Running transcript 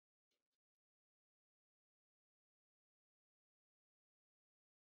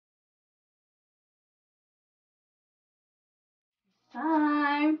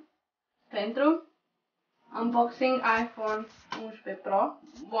Time pentru unboxing iPhone 11 Pro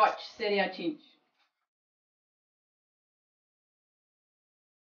Watch seria 5.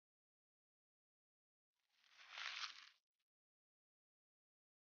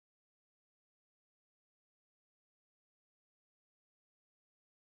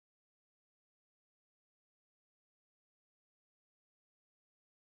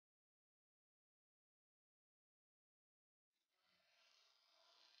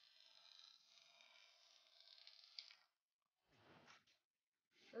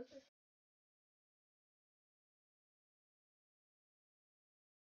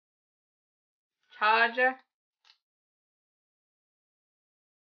 Charger,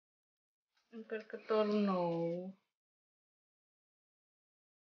 încărcător nou,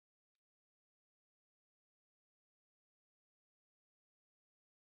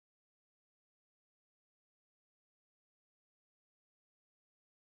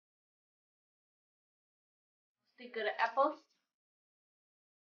 sticker Apple,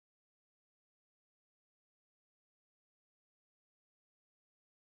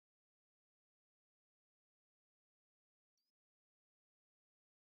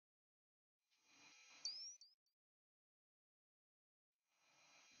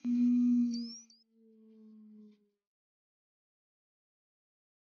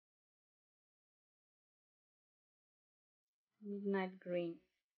 midnight green.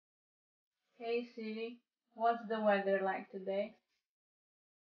 Hey Siri, what's the weather like today?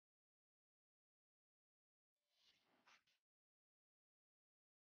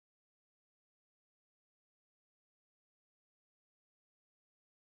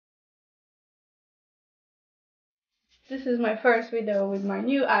 This is my first video with my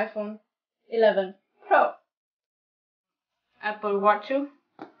new iPhone 11 Pro. Apple Watch-ul.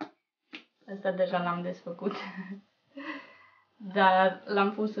 Asta deja l-am desfăcut. Dar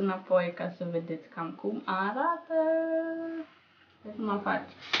l-am pus înapoi ca să vedeți cam cum arată. Deci mă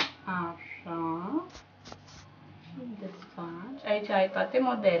faci așa. Și desfaci. Aici ai toate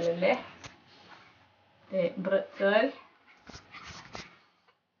modelele de brățări.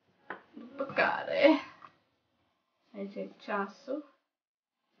 După care aici e ceasul.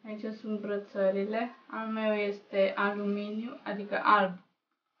 Aici sunt brățările. Al meu este aluminiu, adică alb.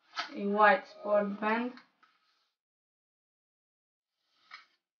 E white sport band.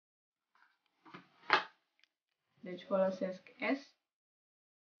 Deci folosesc S.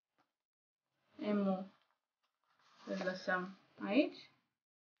 M-ul îl lăsăm aici.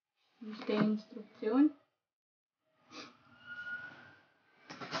 Niște instrucțiuni.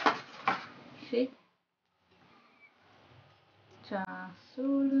 Și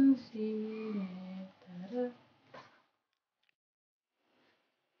ceasul în sine.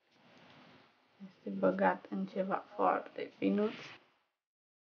 Este băgat în ceva foarte finuț.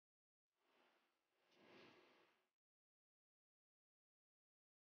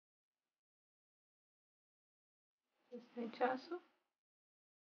 Este ceasul.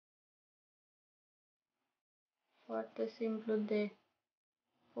 Foarte simplu de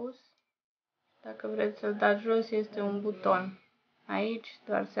pus. Dacă vreți să-l dați jos, este un buton. Aici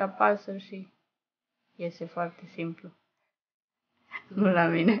doar se apasă și iese foarte simplu. Nu la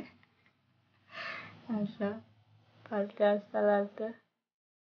mine. Așa. Partea asta la altă.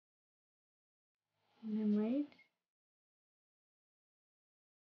 Punem aici.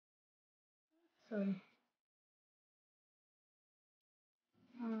 Sorry.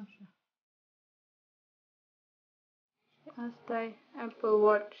 Așa. Asta e Apple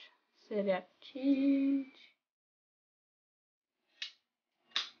Watch seria 5.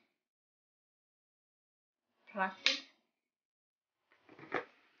 Practic.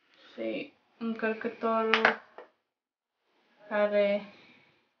 Și încărcătorul care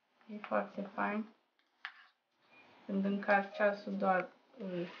e foarte fain. Când încarci ceasul doar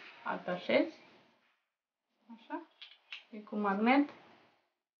îl atașezi. Așa. E cu magnet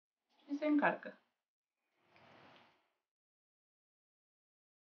și se încarcă.